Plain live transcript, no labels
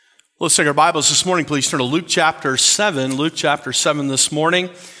Let's take our Bibles this morning, please. Turn to Luke chapter 7. Luke chapter 7 this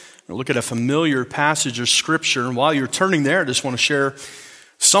morning. We'll look at a familiar passage of Scripture. And while you're turning there, I just want to share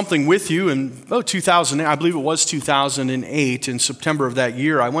something with you. In about 2008, I believe it was 2008, in September of that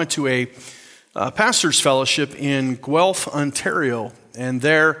year, I went to a pastor's fellowship in Guelph, Ontario. And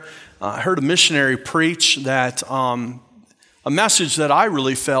there, I heard a missionary preach that a message that I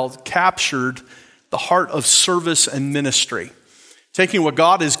really felt captured the heart of service and ministry. Taking what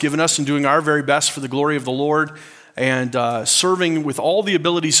God has given us and doing our very best for the glory of the Lord and serving with all the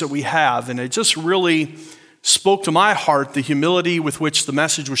abilities that we have. And it just really spoke to my heart, the humility with which the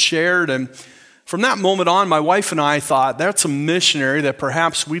message was shared. And from that moment on, my wife and I thought, that's a missionary that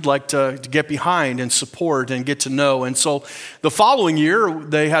perhaps we'd like to get behind and support and get to know. And so the following year,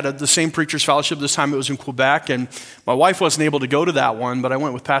 they had the same preacher's fellowship. This time it was in Quebec. And my wife wasn't able to go to that one, but I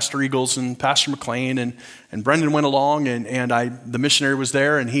went with Pastor Eagles and Pastor McLean. And Brendan went along, and the missionary was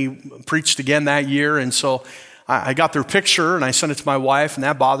there, and he preached again that year. And so I got their picture, and I sent it to my wife, and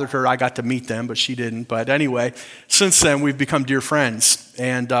that bothered her. I got to meet them, but she didn't. But anyway, since then, we've become dear friends.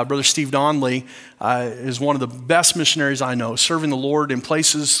 And Brother Steve Donnelly is one of the best missionaries I know, serving the Lord in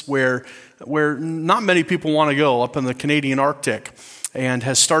places where not many people want to go, up in the Canadian Arctic, and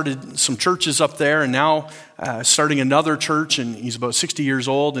has started some churches up there, and now starting another church, and he's about 60 years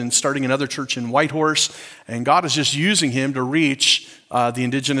old, and starting another church in Whitehorse. And God is just using him to reach the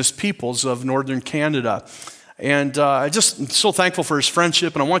indigenous peoples of northern Canada. And I just am so thankful for his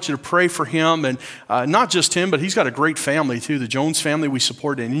friendship, and I want you to pray for him, and not just him, but he's got a great family too. The Jones family we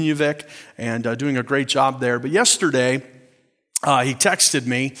support in Inuvik, and doing a great job there. But yesterday, he texted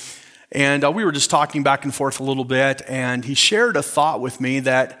me, and we were just talking back and forth a little bit, and he shared a thought with me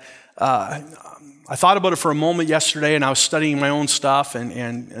that I thought about it for a moment yesterday, and I was studying my own stuff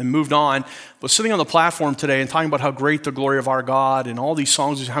and moved on. But sitting on the platform today and talking about how great the glory of our God and all these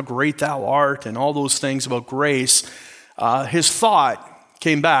songs, how great thou art, and all those things about grace, his thought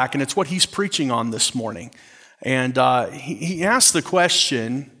came back, and it's what he's preaching on this morning. And he asked the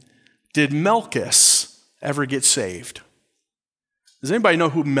question, did Malchus ever get saved? Does anybody know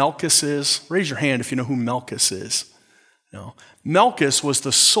who Malchus is? Raise your hand if you know who Malchus is. No. Malchus was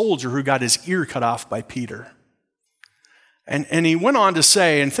the soldier who got his ear cut off by Peter. And he went on to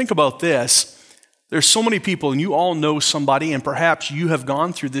say, and think about this, there's so many people, and you all know somebody, and perhaps you have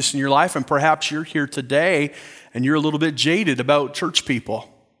gone through this in your life, and perhaps you're here today, and you're a little bit jaded about church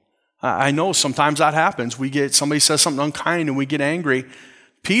people. I know sometimes that happens. Somebody says something unkind, and we get angry.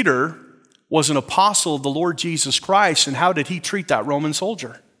 Peter was an apostle of the Lord Jesus Christ, and how did he treat that Roman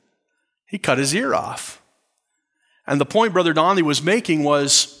soldier? He cut his ear off. And the point Brother Donnelly was making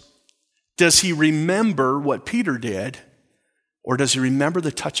was, does he remember what Peter did, or does he remember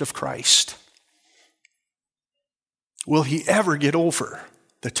the touch of Christ? Will he ever get over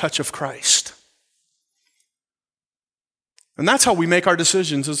the touch of Christ? And that's how we make our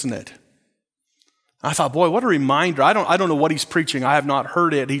decisions, isn't it? I thought, boy, what a reminder. I don't know what he's preaching. I have not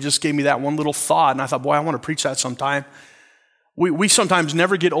heard it. He just gave me that one little thought, and I thought, boy, I want to preach that sometime. We sometimes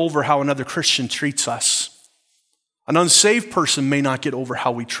never get over how another Christian treats us. An unsaved person may not get over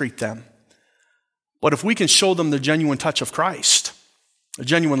how we treat them. But if we can show them the genuine touch of Christ, the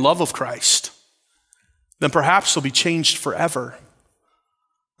genuine love of Christ, then perhaps they'll be changed forever.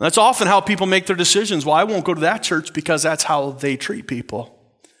 And that's often how people make their decisions. Well, I won't go to that church because that's how they treat people.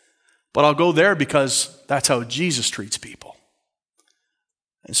 But I'll go there because that's how Jesus treats people.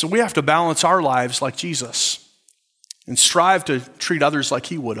 And so we have to balance our lives like Jesus and strive to treat others like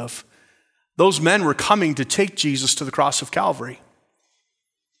he would have. Those men were coming to take Jesus to the cross of Calvary.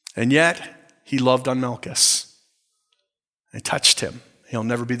 And yet, he loved on Malchus. It touched him. He'll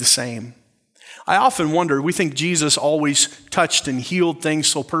never be the same. I often wonder, we think Jesus always touched and healed things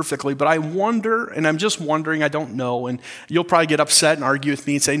so perfectly, but I wonder, and I'm just wondering, I don't know, and you'll probably get upset and argue with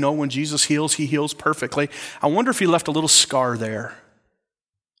me and say, no, when Jesus heals, he heals perfectly. I wonder if he left a little scar there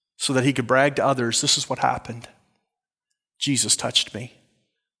so that he could brag to others, this is what happened. Jesus touched me.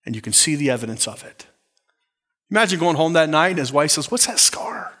 And you can see the evidence of it. Imagine going home that night and his wife says, what's that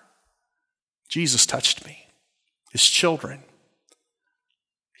scar? Jesus touched me. His children.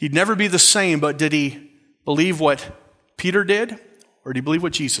 He'd never be the same, but did he believe what Peter did? Or did he believe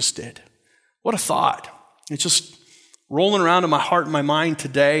what Jesus did? What a thought. It's just rolling around in my heart and my mind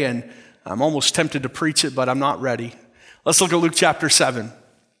today, and I'm almost tempted to preach it, but I'm not ready. Let's look at Luke chapter 7.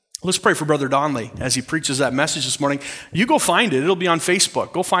 Let's pray for Brother Donnelly as he preaches that message this morning. You go find it. It'll be on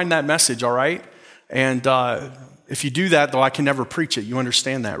Facebook. Go find that message, all right? And if you do that, though, I can never preach it. You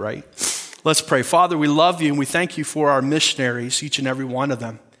understand that, right? Let's pray. Father, we love you, and we thank you for our missionaries, each and every one of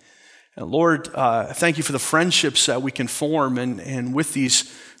them. And Lord, thank you for the friendships that we can form and with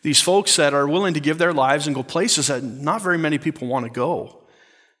these These folks that are willing to give their lives and go places that not very many people want to go.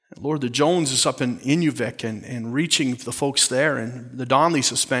 Lord, the Joneses up in Inuvik and reaching the folks there, and the Donleys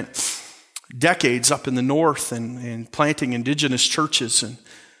have spent decades up in the north and planting indigenous churches. And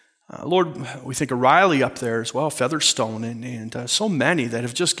Lord, we think of Riley up there as well, Featherstone, and so many that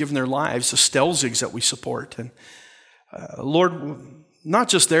have just given their lives, the Stelzigs that we support. And Lord, not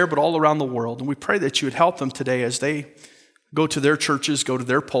just there, but all around the world. And we pray that you would help them today as they go to their churches, go to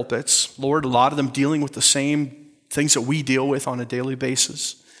their pulpits. Lord, a lot of them dealing with the same things that we deal with on a daily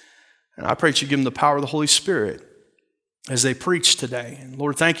basis. And I pray that you give them the power of the Holy Spirit as they preach today. And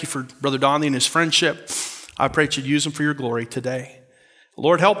Lord, thank you for Brother Donley and his friendship. I pray that you'd use him for your glory today.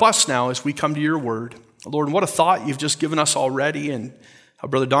 Lord, help us now as we come to your word. Lord, what a thought you've just given us already, and how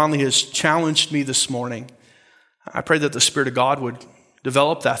Brother Donley has challenged me this morning. I pray that the Spirit of God would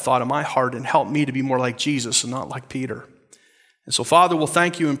develop that thought in my heart and help me to be more like Jesus and not like Peter. And so, Father, we'll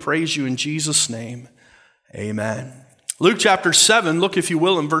thank you and praise you in Jesus' name. Amen. Luke chapter 7, look if you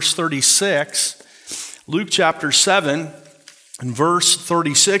will in verse 36. Luke chapter 7 and verse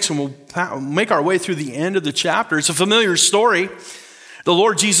 36, and we'll make our way through the end of the chapter. It's a familiar story. The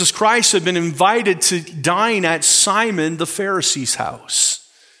Lord Jesus Christ had been invited to dine at Simon the Pharisee's house.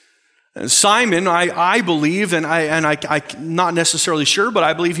 And Simon, I believe, and I'm not necessarily sure, but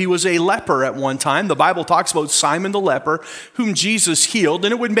I believe he was a leper at one time. The Bible talks about Simon the leper, whom Jesus healed,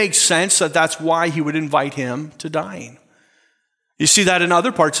 and it would make sense that that's why he would invite him to dine. You see that in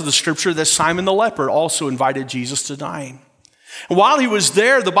other parts of the scripture, that Simon the leper also invited Jesus to dine. And while he was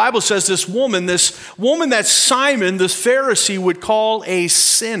there, the Bible says this woman that Simon, the Pharisee, would call a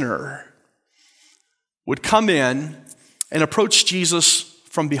sinner, would come in and approach Jesus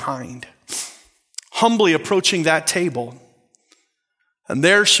from behind, humbly approaching that table. And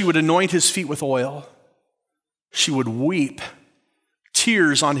there she would anoint his feet with oil. She would weep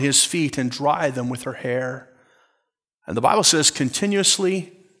tears on his feet and dry them with her hair. And the Bible says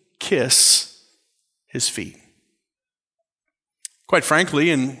continuously kiss his feet. Quite frankly,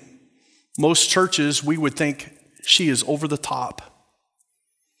 in most churches, we would think she is over the top.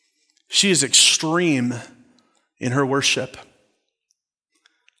 She is extreme in her worship.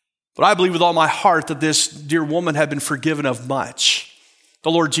 But I believe with all my heart that this dear woman had been forgiven of much.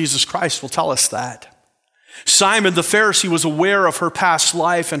 The Lord Jesus Christ will tell us that. Simon the Pharisee was aware of her past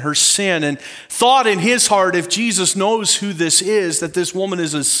life and her sin, and thought in his heart, if Jesus knows who this is, that this woman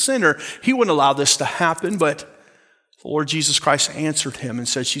is a sinner, he wouldn't allow this to happen. But the Lord Jesus Christ answered him and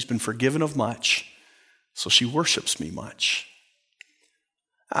said, she's been forgiven of much, so she worships me much.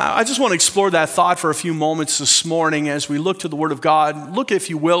 I just want to explore that thought for a few moments this morning as we look to the Word of God. Look, if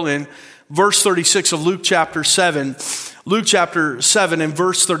you will, in verse 36 of Luke chapter 7. Luke chapter 7 and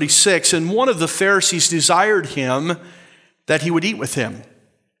verse 36. And one of the Pharisees desired him that he would eat with him.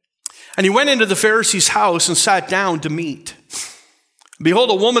 And he went into the Pharisee's house and sat down to meat.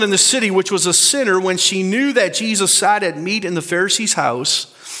 Behold, a woman in the city, which was a sinner, when she knew that Jesus sat at meat in the Pharisee's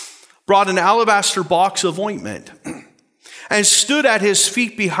house, brought an alabaster box of ointment, and stood at his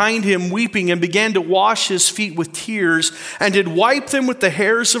feet behind him, weeping, and began to wash his feet with tears, and did wipe them with the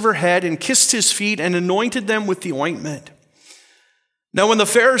hairs of her head, and kissed his feet, and anointed them with the ointment. Now when the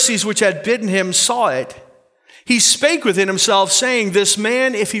Pharisees which had bidden him saw it, he spake within himself, saying, this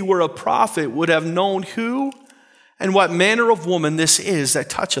man, if he were a prophet, would have known who and what manner of woman this is that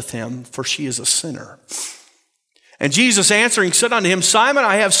toucheth him, for she is a sinner. And Jesus answering said unto him, Simon,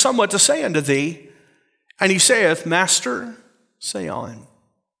 I have somewhat to say unto thee. And he saith, Master, say on.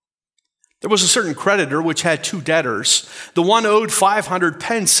 There was a certain creditor which had two debtors. The one owed 500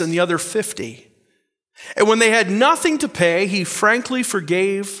 pence and the other 50. And when they had nothing to pay, he frankly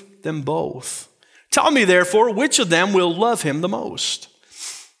forgave them both. Tell me therefore, which of them will love him the most?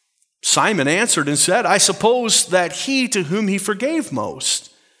 Simon answered and said, I suppose that he to whom he forgave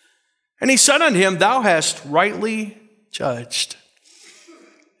most. And he said unto him, Thou hast rightly judged.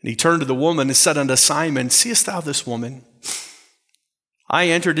 And he turned to the woman and said unto Simon, Seest thou this woman? I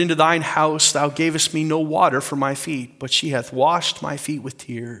entered into thine house, thou gavest me no water for my feet, but she hath washed my feet with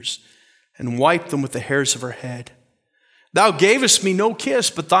tears, and wiped them with the hairs of her head. Thou gavest me no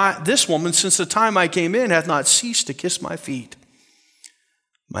kiss, but this woman, since the time I came in, hath not ceased to kiss my feet.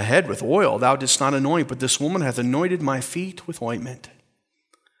 My head with oil thou didst not anoint, but this woman hath anointed my feet with ointment.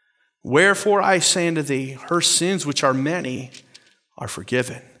 Wherefore I say unto thee, her sins, which are many, are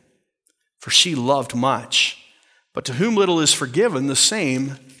forgiven. For she loved much. But to whom little is forgiven, the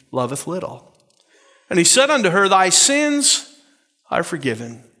same loveth little. And he said unto her, Thy sins are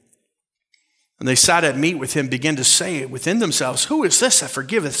forgiven. And they sat at meat with him, began to say within themselves, Who is this that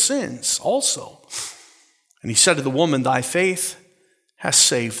forgiveth sins also? And he said to the woman, Thy faith has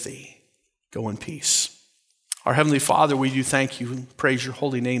saved thee. Go in peace. Our Heavenly Father, we do thank you and praise your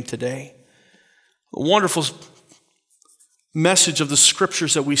holy name today. A wonderful message of the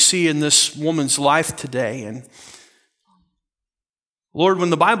scriptures that we see in this woman's life today. And Lord, when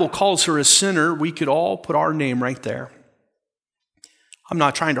the Bible calls her a sinner, we could all put our name right there. I'm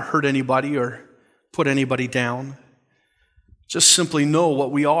not trying to hurt anybody or put anybody down. Just simply know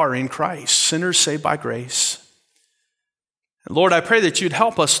what we are in Christ, sinners saved by grace. And Lord, I pray that you'd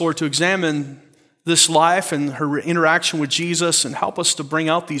help us, Lord, to examine this life and her interaction with Jesus and help us to bring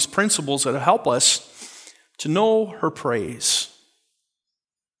out these principles that help us to know her praise,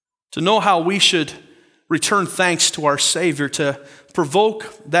 to know how we should return thanks to our Savior, to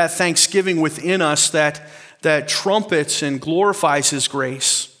provoke that thanksgiving within us that trumpets and glorifies his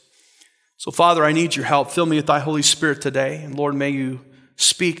grace. So, Father, I need your help. Fill me with thy Holy Spirit today. And Lord, may you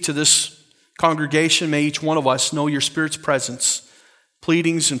speak to this congregation. May each one of us know your Spirit's presence,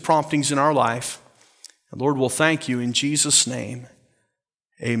 pleadings and promptings in our life. And Lord, we'll thank you in Jesus' name.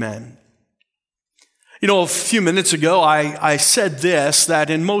 Amen. You know, a few minutes ago, I said this, that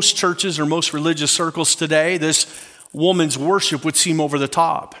in most churches or most religious circles today, this woman's worship would seem over the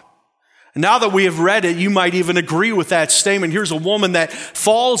top. And now that we have read it, you might even agree with that statement. Here's a woman that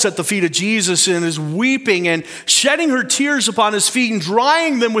falls at the feet of Jesus and is weeping and shedding her tears upon his feet and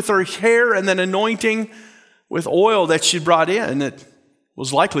drying them with her hair and then anointing with oil that she brought in. It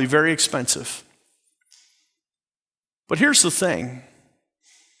was likely very expensive. But here's the thing.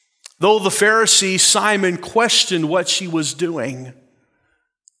 Though the Pharisee Simon questioned what she was doing,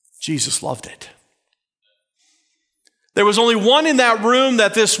 Jesus loved it. There was only one in that room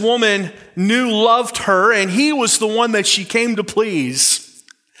that this woman knew loved her, and he was the one that she came to please.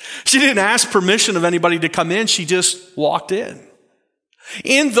 She didn't ask permission of anybody to come in. She just walked in.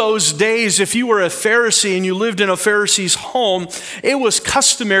 In those days, if you were a Pharisee and you lived in a Pharisee's home, it was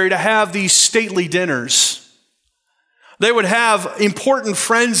customary to have these stately dinners. They would have important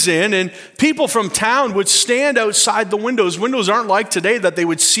friends in, and people from town would stand outside the windows. Windows aren't like today that they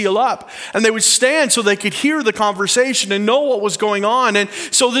would seal up. And they would stand so they could hear the conversation and know what was going on. And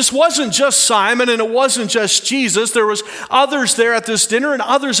so this wasn't just Simon and it wasn't just Jesus. There was others there at this dinner and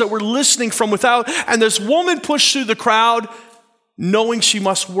others that were listening from without. And this woman pushed through the crowd knowing she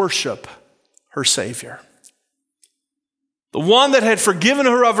must worship her Savior. The one that had forgiven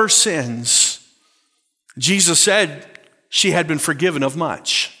her of her sins. Jesus said, she had been forgiven of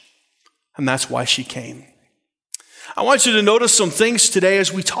much, and that's why she came. I want you to notice some things today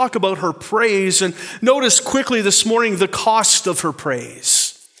as we talk about her praise, and notice quickly this morning the cost of her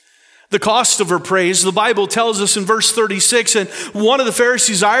praise. The cost of her praise. The Bible tells us in verse 36, and one of the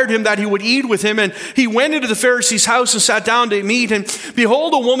Pharisees desired him that he would eat with him, and he went into the Pharisee's house and sat down to meat. And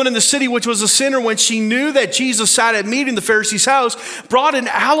behold, a woman in the city which was a sinner, when she knew that Jesus sat at meat in the Pharisee's house, brought an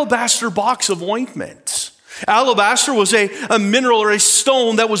alabaster box of ointment. Alabaster was a mineral or a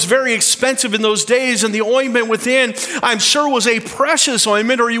stone that was very expensive in those days, and the ointment within, I'm sure, was a precious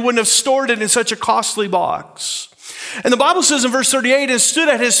ointment, or you wouldn't have stored it in such a costly box. And the Bible says in verse 38, and stood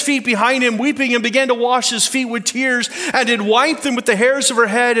at his feet behind him, weeping, and began to wash his feet with tears, and did wipe them with the hairs of her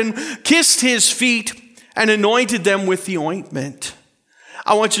head, and kissed his feet, and anointed them with the ointment.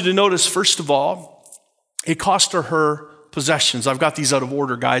 I want you to notice, first of all, it cost her possessions. I've got these out of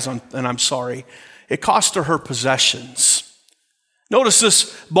order, guys, and I'm sorry. It cost her possessions. Notice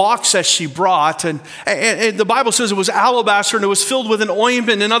this box that she brought, and the Bible says it was alabaster and it was filled with an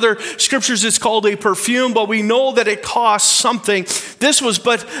ointment. In other scriptures, it's called a perfume, but we know that it costs something. This was,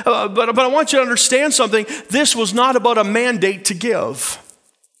 but I want you to understand something. This was not about a mandate to give.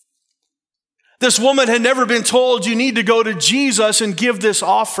 This woman had never been told, you need to go to Jesus and give this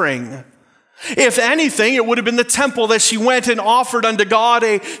offering. If anything, it would have been the temple that she went and offered unto God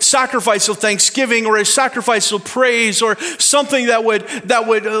a sacrifice of thanksgiving or a sacrifice of praise or something that would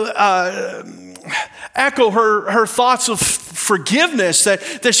echo her thoughts of forgiveness,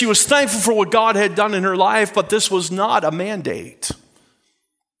 that she was thankful for what God had done in her life, but this was not a mandate.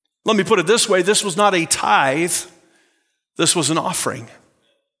 Let me put it this way, this was not a tithe, this was an offering.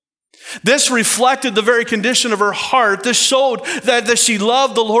 This reflected the very condition of her heart. This showed that she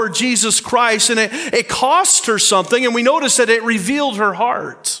loved the Lord Jesus Christ, and it cost her something, and we notice that it revealed her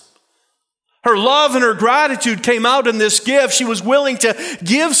heart. Her love and her gratitude came out in this gift. She was willing to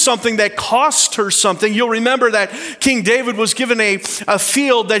give something that cost her something. You'll remember that King David was given a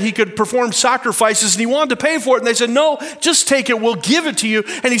field that he could perform sacrifices, and he wanted to pay for it. And they said, no, just take it. We'll give it to you.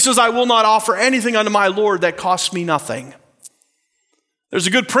 And he says, I will not offer anything unto my Lord that costs me nothing. There's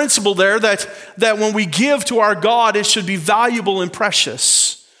a good principle there that when we give to our God, it should be valuable and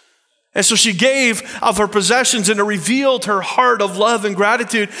precious. And so she gave of her possessions, and it revealed her heart of love and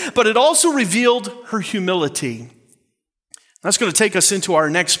gratitude, but it also revealed her humility. That's going to take us into our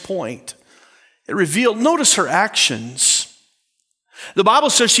next point. It revealed, notice her actions. The Bible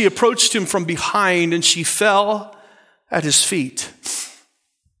says she approached him from behind and she fell at his feet.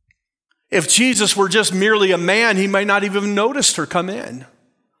 If Jesus were just merely a man, he might not even have noticed her come in.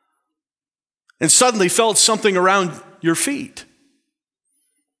 And suddenly felt something around your feet.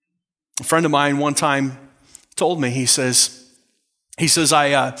 A friend of mine one time told me, he says,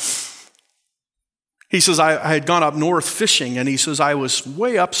 I had gone up north fishing, and he says, I was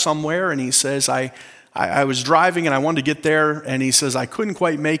way up somewhere, and he says, I was driving and I wanted to get there, and he says, I couldn't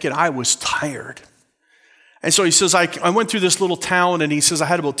quite make it. I was tired. And so he says, I went through this little town, and he says, I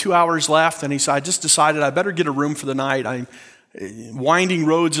had about 2 hours left, and he said, I just decided I better get a room for the night. I'm winding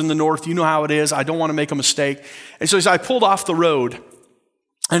roads in the north. You know how it is. I don't want to make a mistake. And so he said, I pulled off the road.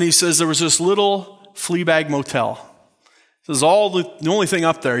 And he says there was this little flea bag motel. He says the only thing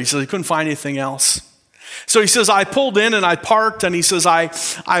up there. He says he couldn't find anything else. So he says I pulled in and I parked, and he says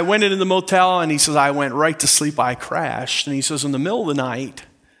I went into the motel, and he says I went right to sleep. I crashed. And he says in the middle of the night,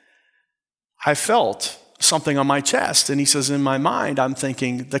 I felt something on my chest. And he says in my mind, I'm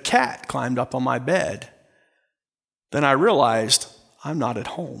thinking the cat climbed up on my bed. Then I realized I'm not at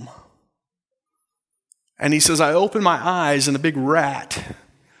home. And he says I opened my eyes, and a big rat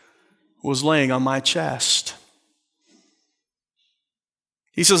was laying on my chest.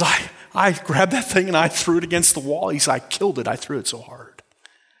 He says, I grabbed that thing and I threw it against the wall. He said, I killed it. I threw it so hard.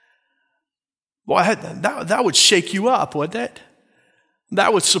 Well, that would shake you up, wouldn't it?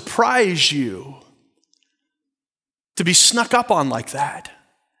 That would surprise you to be snuck up on like that.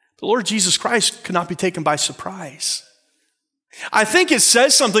 The Lord Jesus Christ could not be taken by surprise. I think it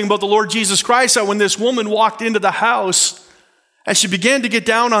says something about the Lord Jesus Christ that when this woman walked into the house, and she began to get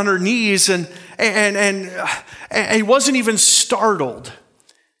down on her knees, and he wasn't even startled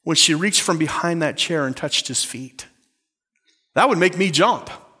when she reached from behind that chair and touched his feet. That would make me jump.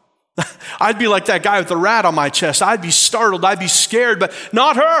 I'd be like that guy with the rat on my chest. I'd be startled. I'd be scared, but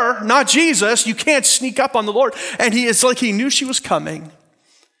not her, not Jesus. You can't sneak up on the Lord. And it's like he knew she was coming.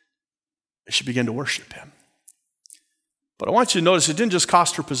 She began to worship him. But I want you to notice it didn't just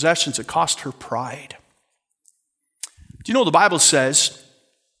cost her possessions, it cost her pride. Do you know the Bible says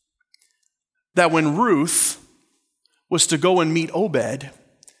that when Ruth was to go and meet Obed,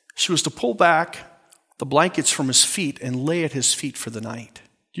 she was to pull back the blankets from his feet and lay at his feet for the night.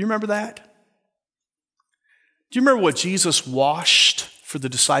 Do you remember that? Do you remember what Jesus washed for the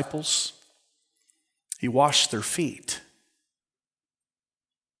disciples? He washed their feet.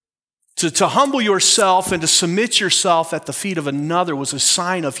 To humble yourself and to submit yourself at the feet of another was a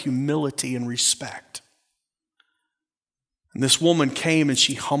sign of humility and respect. And this woman came and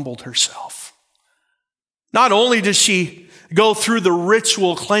she humbled herself. Not only did she go through the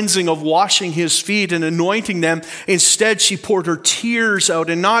ritual cleansing of washing his feet and anointing them, instead she poured her tears out,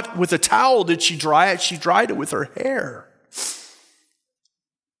 and not with a towel did she dry it, she dried it with her hair.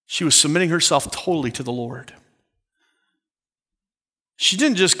 She was submitting herself totally to the Lord. She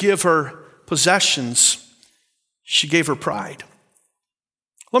didn't just give her possessions, she gave her pride.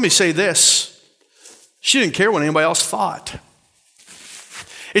 Let me say this. She didn't care what anybody else thought.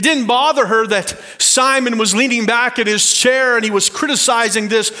 It didn't bother her that Simon was leaning back in his chair and he was criticizing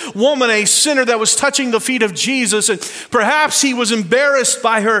this woman, a sinner that was touching the feet of Jesus. And perhaps he was embarrassed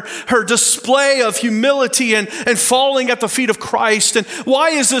by her display of humility and falling at the feet of Christ. And why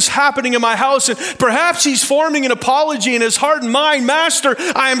is this happening in my house? And perhaps he's forming an apology in his heart and mind. Master,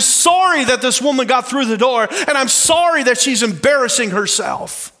 I am sorry that this woman got through the door, and I'm sorry that she's embarrassing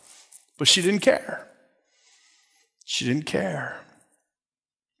herself. But she didn't care. She didn't care.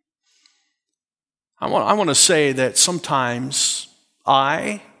 I want to say that sometimes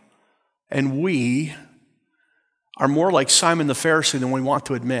I and we are more like Simon the Pharisee than we want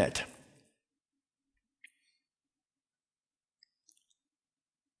to admit.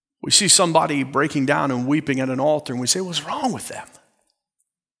 We see somebody breaking down and weeping at an altar, and we say, what's wrong with them?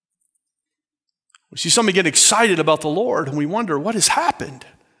 We see somebody get excited about the Lord, and we wonder, what has happened?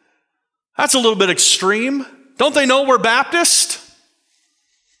 That's a little bit extreme. Don't they know we're Baptist?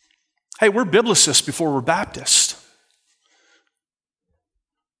 Hey, we're Biblicists before we're Baptist.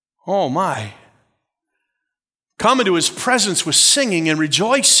 Oh my. Come into his presence with singing and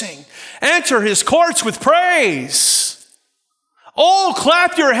rejoicing. Enter his courts with praise. Oh,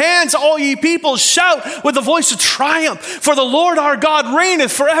 clap your hands, all ye people. Shout with the voice of triumph. For the Lord our God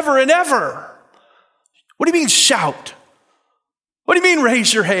reigneth forever and ever. What do you mean shout? What do you mean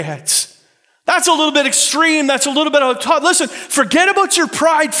raise your hands? That's a little bit extreme. That's a little bit of a listen, forget about your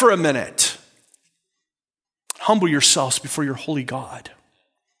pride for a minute. Humble yourselves before your holy God.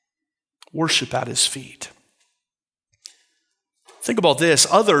 Worship at his feet. Think about this.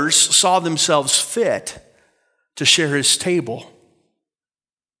 Others saw themselves fit to share his table.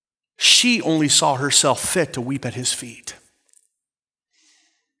 She only saw herself fit to weep at his feet.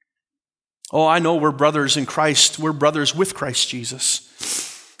 Oh, I know we're brothers in Christ. We're brothers with Christ Jesus.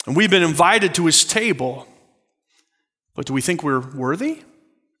 And we've been invited to his table. But do we think we're worthy?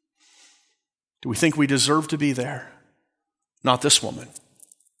 Do we think we deserve to be there? Not this woman.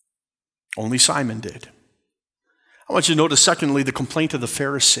 Only Simon did. I want you to notice, secondly, the complaint of the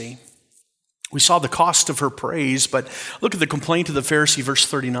Pharisee. We saw the cost of her praise, but look at the complaint of the Pharisee, verse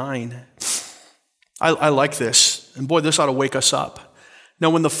 39. I like this, and boy, this ought to wake us up. Now,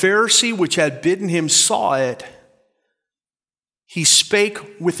 when the Pharisee which had bidden him saw it, he spake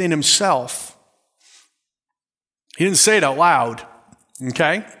within himself. He didn't say it out loud,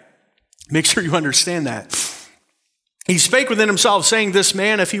 okay? Make sure you understand that. He spake within himself, saying, this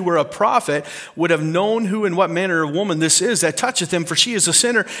man, if he were a prophet, would have known who and what manner of woman this is that toucheth him, for she is a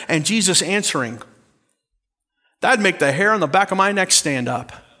sinner. And Jesus answering. That'd make the hair on the back of my neck stand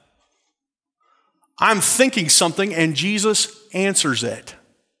up. I'm thinking something, and Jesus answers it.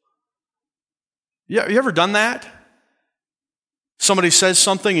 You ever done that? Somebody says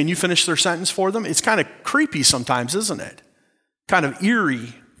something, and you finish their sentence for them? It's kind of creepy sometimes, isn't it? Kind of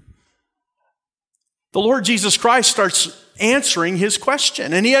eerie. The Lord Jesus Christ starts answering his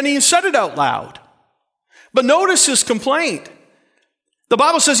question, and he said it out loud. But notice his complaint. The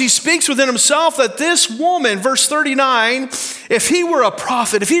Bible says he speaks within himself that this woman, verse 39, if he were a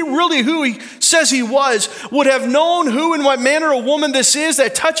prophet, if he really who he says he was, would have known who and what manner of woman this is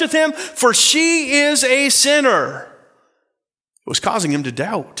that toucheth him, for she is a sinner. It was causing him to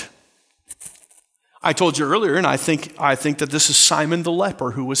doubt. I told you earlier, and I think that this is Simon the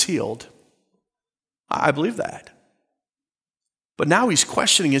leper who was healed. I believe that. But now he's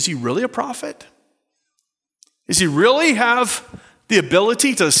questioning, is he really a prophet? Does he really have the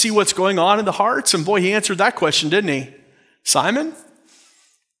ability to see what's going on in the hearts? And boy, he answered that question, didn't he? Simon,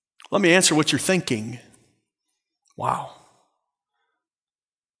 let me answer what you're thinking. Wow.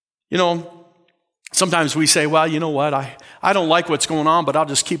 You know, sometimes we say, well, you know what? I don't like what's going on, but I'll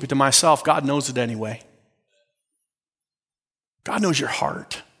just keep it to myself. God knows it anyway. God knows your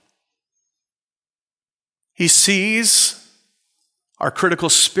heart. He sees our critical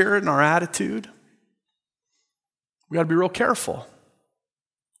spirit and our attitude. We got to be real careful.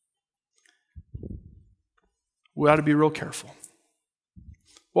 We ought to be real careful.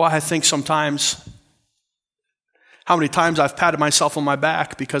 Well, I think sometimes, how many times I've patted myself on my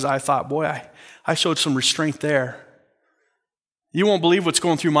back because I thought, boy, I showed some restraint there. You won't believe what's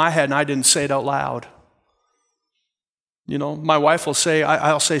going through my head, and I didn't say it out loud. You know, my wife will say,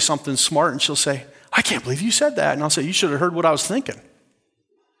 I'll say something smart, and she'll say, I can't believe you said that. And I'll say, you should have heard what I was thinking.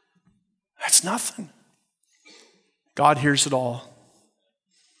 That's nothing. God hears it all.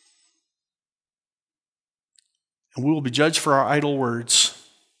 And we will be judged for our idle words.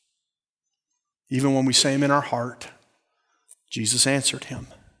 Even when we say them in our heart, Jesus answered him.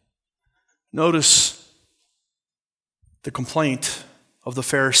 Notice the complaint of the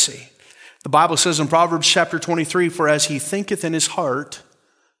Pharisee. The Bible says in Proverbs chapter 23, for as he thinketh in his heart,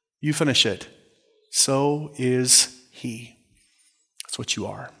 you finish it, so is he. That's what you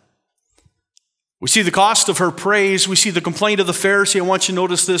are. We see the cost of her praise. We see the complaint of the Pharisee. I want you to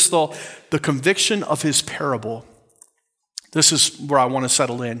notice this, though, the conviction of his parable. This is where I want to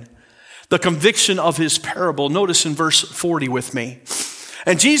settle in. The conviction of his parable. Notice in verse 40 with me.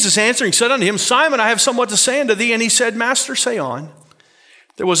 And Jesus answering said unto him, Simon, I have somewhat to say unto thee. And he said, Master, say on.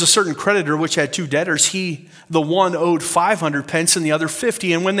 There was a certain creditor which had two debtors. He, the one, owed 500 pence and the other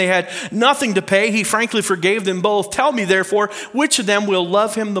 50. And when they had nothing to pay, he frankly forgave them both. Tell me, therefore, which of them will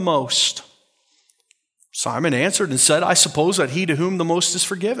love him the most? Simon answered and said, I suppose that he to whom the most is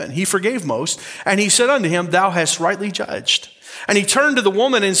forgiven. He forgave most. And he said unto him, Thou hast rightly judged. And he turned to the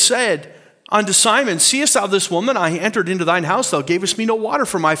woman and said unto Simon, Seest thou this woman? I entered into thine house. Thou gavest me no water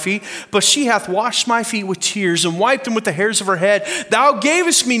for my feet, but she hath washed my feet with tears and wiped them with the hairs of her head. Thou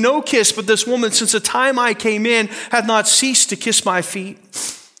gavest me no kiss, but this woman, since the time I came in, hath not ceased to kiss my feet.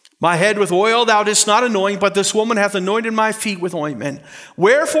 My head with oil thou didst not anoint, but this woman hath anointed my feet with ointment.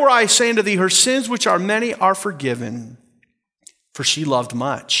 Wherefore I say unto thee, her sins, which are many, are forgiven. For she loved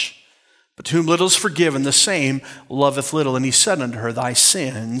much. But to whom little is forgiven, the same loveth little. And he said unto her, Thy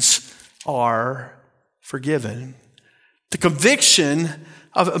sins are forgiven. The conviction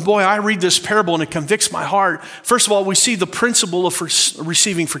of, boy, I read this parable and it convicts my heart. First of all, we see the principle of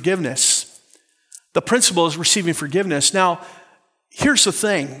receiving forgiveness. The principle is receiving forgiveness. Now, here's the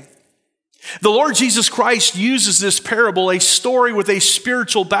thing. The Lord Jesus Christ uses this parable, a story with a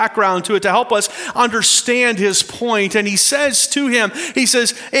spiritual background to it, to help us understand his point. And he says to him, he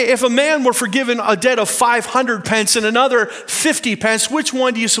says, if a man were forgiven a debt of 500 pence and another 50 pence, which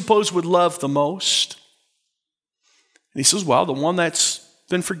one do you suppose would love the most? And he says, well, the one that's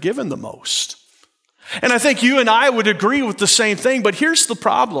been forgiven the most. And I think you and I would agree with the same thing, but here's the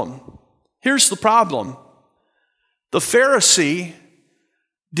problem. Here's the problem. The Pharisee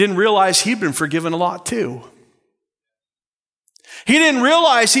didn't realize he'd been forgiven a lot too. He didn't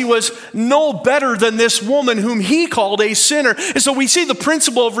realize he was no better than this woman whom he called a sinner. And so we see the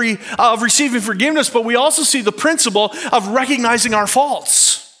principle of receiving forgiveness, but we also see the principle of recognizing our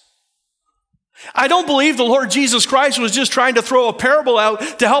faults. I don't believe the Lord Jesus Christ was just trying to throw a parable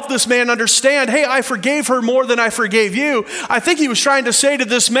out to help this man understand, hey, I forgave her more than I forgave you. I think he was trying to say to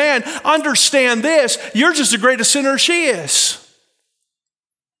this man, understand this, you're just as great a sinner as she is.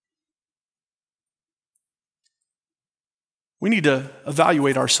 We need to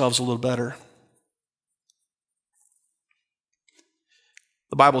evaluate ourselves a little better.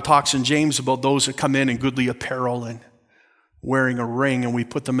 The Bible talks in James about those that come in goodly apparel and wearing a ring, and we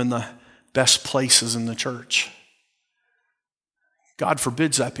put them in the best places in the church. God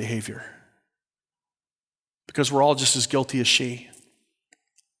forbids that behavior because we're all just as guilty as she.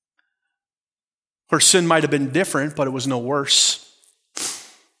 Her sin might have been different, but it was no worse.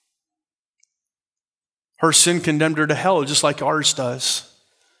 Her sin condemned her to hell just like ours does.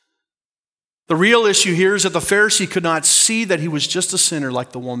 The real issue here is that the Pharisee could not see that he was just a sinner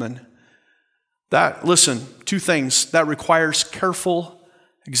like the woman. Listen, two things. That requires careful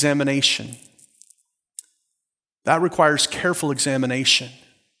examination. That requires careful examination.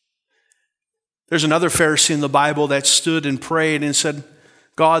 There's another Pharisee in the Bible that stood and prayed and said,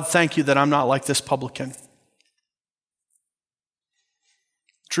 God, thank you that I'm not like this publican. The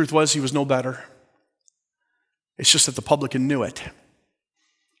truth was, he was no better. It's just that the publican knew it.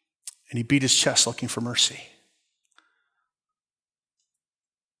 And he beat his chest looking for mercy.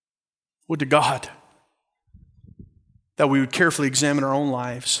 Would to God that we would carefully examine our own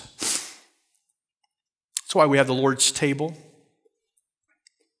lives. That's why we have the Lord's table.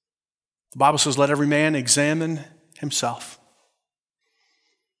 The Bible says, let every man examine himself.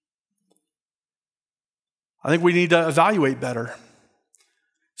 I think we need to evaluate better.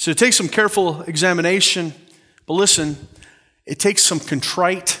 So it takes some careful examination. But listen, it takes some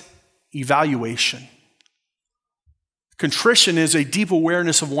contrite evaluation. Contrition is a deep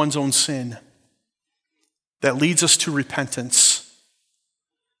awareness of one's own sin that leads us to repentance.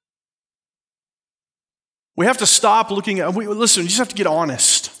 We have to stop looking at, listen, you just have to get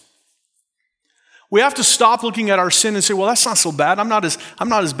honest. We have to stop looking at our sin and say, well, that's not so bad. I'm not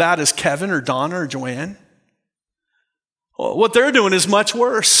as bad as Kevin or Donna or Joanne. Well, what they're doing is much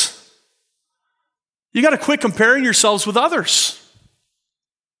worse. You got to quit comparing yourselves with others.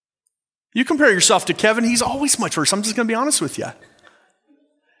 You compare yourself to Kevin, he's always much worse. I'm just going to be honest with you.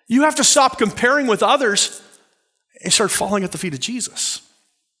 You have to stop comparing with others and start falling at the feet of Jesus.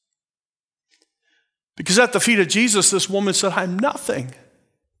 Because at the feet of Jesus, this woman said, I'm nothing.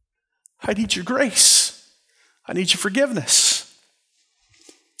 I need your grace. I need your forgiveness.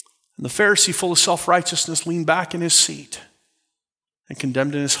 And the Pharisee, full of self-righteousness, leaned back in his seat and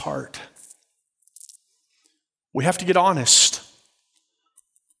condemned in his heart. We have to get honest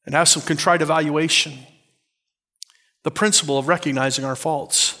and have some contrite evaluation. The principle of recognizing our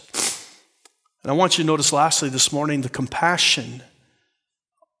faults. And I want you to notice lastly this morning the compassion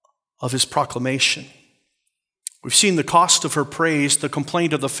of his proclamation. We've seen the cost of her praise, the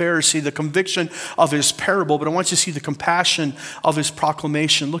complaint of the Pharisee, the conviction of his parable, but I want you to see the compassion of his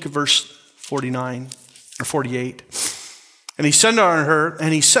proclamation. Look at verse 49 or 48. And he said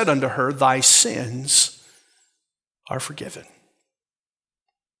unto her, thy sins are forgiven.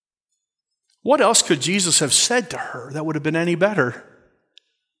 What else could Jesus have said to her that would have been any better?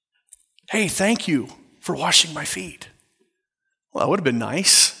 Hey, thank you for washing my feet. Well, that would have been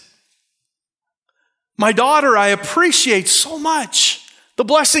nice. My daughter, I appreciate so much the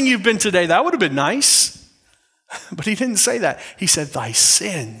blessing you've been today. That would have been nice. But he didn't say that. He said, thy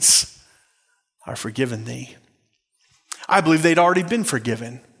sins are forgiven thee. I believe they'd already been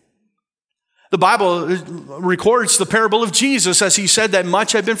forgiven. The Bible records the parable of Jesus as he said that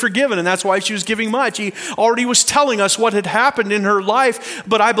much had been forgiven, and that's why she was giving much. He already was telling us what had happened in her life,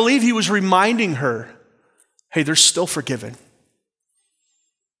 but I believe he was reminding her, hey, they're still forgiven.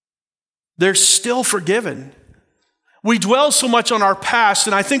 They're still forgiven. We dwell so much on our past,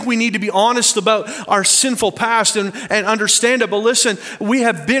 and I think we need to be honest about our sinful past and understand it. But listen, we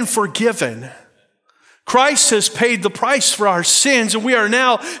have been forgiven. Christ has paid the price for our sins, and we are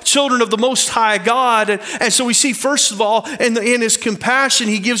now children of the Most High God. And so we see, first of all, in his compassion,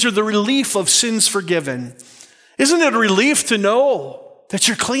 he gives her the relief of sins forgiven. Isn't it a relief to know that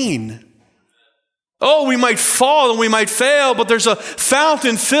you're clean? Oh, we might fall and we might fail, but there's a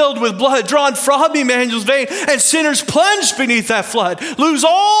fountain filled with blood drawn from Emmanuel's vein, and sinners plunged beneath that flood lose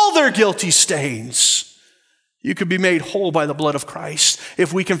all their guilty stains. You could be made whole by the blood of Christ.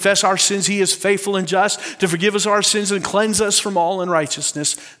 If we confess our sins, he is faithful and just to forgive us our sins and cleanse us from all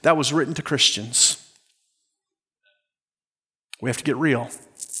unrighteousness. That was written to Christians. We have to get real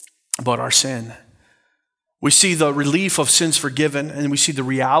about our sin. We see the relief of sins forgiven, and we see the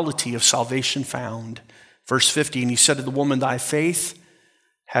reality of salvation found. Verse 50, and he said to the woman, thy faith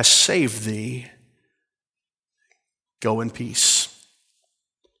has saved thee. Go in peace.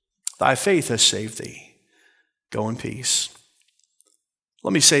 Thy faith has saved thee. Go in peace.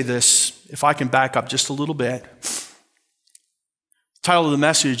 Let me say this, if I can back up just a little bit. The title of the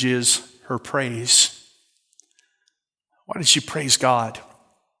message is Her Praise. Why did she praise God?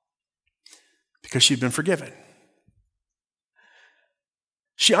 Because she'd been forgiven.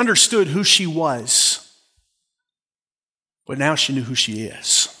 She understood who she was, but now she knew who she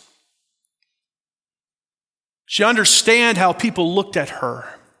is. She understood how people looked at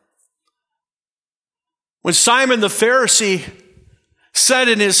her. When Simon the Pharisee said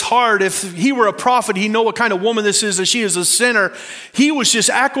in his heart, if he were a prophet, he'd know what kind of woman this is, that she is a sinner, he was just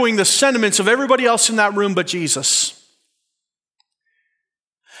echoing the sentiments of everybody else in that room but Jesus.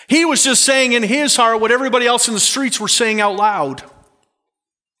 He was just saying in his heart what everybody else in the streets were saying out loud.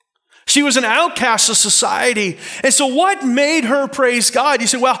 She was an outcast of society. And so what made her praise God? You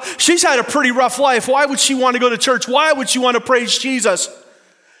say, well, she's had a pretty rough life. Why would she want to go to church? Why would she want to praise Jesus?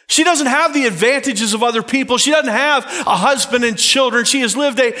 She doesn't have the advantages of other people. She doesn't have a husband and children. She has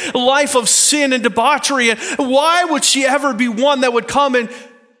lived a life of sin and debauchery. And why would she ever be one that would come in?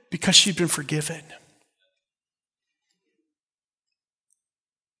 Because she'd been forgiven.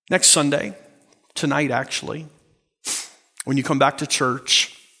 Next Sunday, tonight actually, when you come back to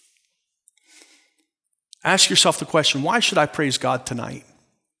church, ask yourself the question, why should I praise God tonight?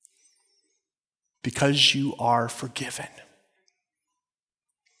 Because you are forgiven.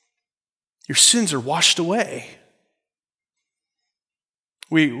 Your sins are washed away.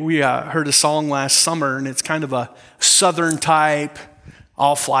 We heard a song last summer, and it's kind of a southern type,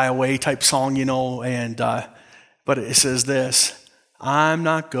 I'll fly away type song, but it says this, I'm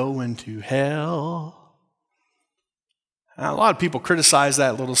not going to hell. Now, a lot of people criticize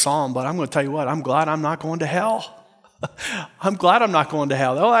that little song, but I'm going to tell you what, I'm glad I'm not going to hell. I'm glad I'm not going to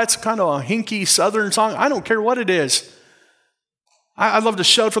hell. Oh, that's kind of a hinky southern song. I don't care what it is. I'd love to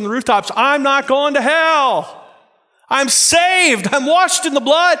shout from the rooftops, I'm not going to hell. I'm saved. I'm washed in the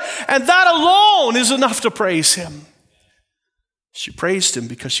blood. And that alone is enough to praise him. She praised him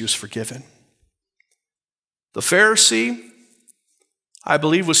because she was forgiven. The Pharisee, I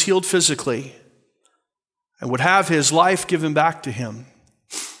believe, was healed physically and would have his life given back to him.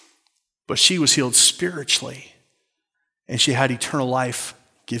 But she was healed spiritually, and she had eternal life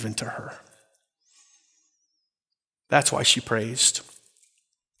given to her. That's why she praised.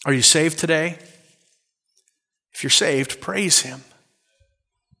 Are you saved today? If you're saved, praise him.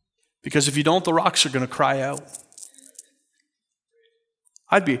 Because if you don't, the rocks are going to cry out.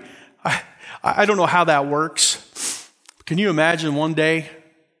 I don't know how that works. Can you imagine one day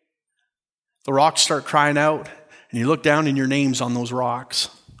the rocks start crying out and you look down and your name's on those rocks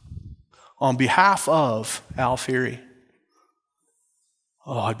on behalf of Al Feary?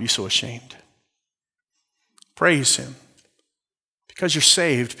 Oh, I'd be so ashamed. Praise him because you're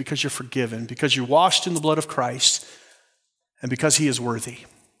saved, because you're forgiven, because you're washed in the blood of Christ, and because he is worthy.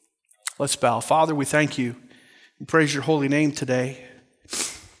 Let's bow. Father, we thank you and praise your holy name today.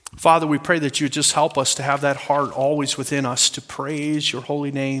 Father, we pray that you just help us to have that heart always within us to praise your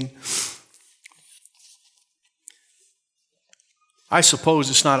holy name. I suppose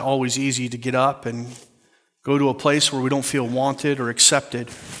it's not always easy to get up and go to a place where we don't feel wanted or accepted.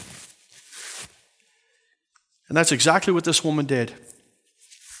 And that's exactly what this woman did.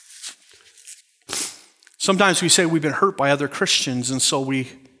 Sometimes we say we've been hurt by other Christians, and so we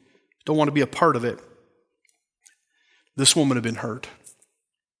don't want to be a part of it. This woman had been hurt.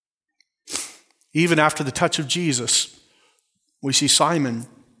 Even after the touch of Jesus, we see Simon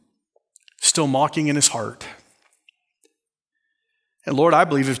still mocking in his heart. And Lord, I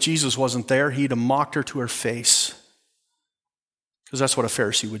believe if Jesus wasn't there, he'd have mocked her to her face, because that's what a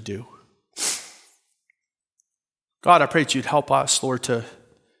Pharisee would do. God, I pray that you'd help us, Lord, to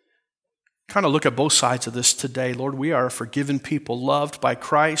kind of look at both sides of this today. Lord, we are a forgiven people, loved by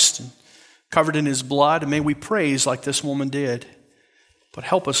Christ and covered in his blood, and may we praise like this woman did. But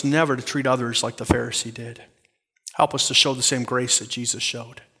help us never to treat others like the Pharisee did. Help us to show the same grace that Jesus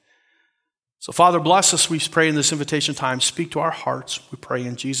showed. So, Father, bless us, we pray in this invitation time. Speak to our hearts, we pray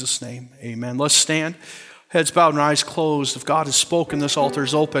in Jesus' name. Amen. Let's stand. Heads bowed and eyes closed. If God has spoken, this altar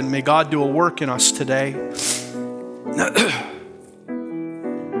is open. May God do a work in us today.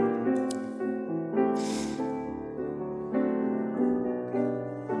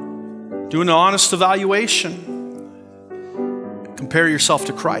 Do an honest evaluation. Compare yourself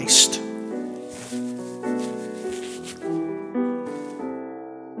to Christ.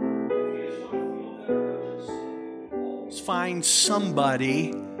 Find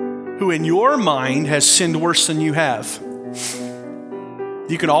somebody who in your mind has sinned worse than you have.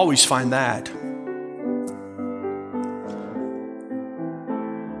 You can always find that.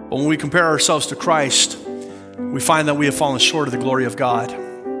 But when we compare ourselves to Christ, we find that we have fallen short of the glory of God.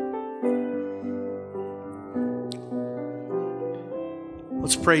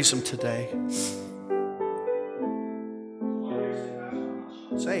 Let's praise him today.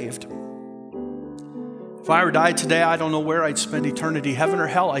 Saved. If I ever died today, I don't know where I'd spend eternity, heaven or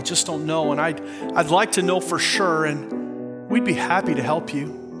hell. I just don't know. And I'd like to know for sure. And we'd be happy to help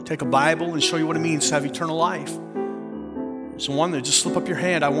you. Take a Bible and show you what it means to have eternal life. There's one that just slip up your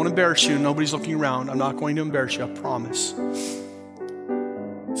hand. I won't embarrass you. Nobody's looking around. I'm not going to embarrass you. I promise.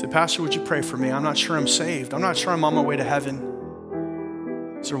 Say, Pastor, would you pray for me? I'm not sure I'm saved. I'm not sure I'm on my way to heaven.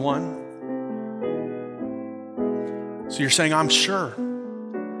 Is there one? So you're saying, I'm sure.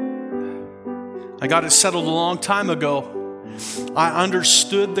 I got it settled a long time ago. I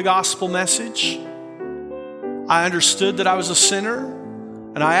understood the gospel message. I understood that I was a sinner.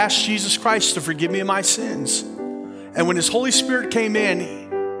 And I asked Jesus Christ to forgive me of my sins. And when his Holy Spirit came in,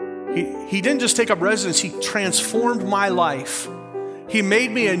 he didn't just take up residence, he transformed my life. He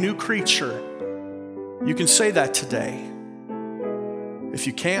made me a new creature. You can say that today. If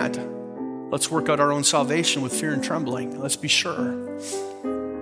you can't, let's work out our own salvation with fear and trembling. Let's be sure.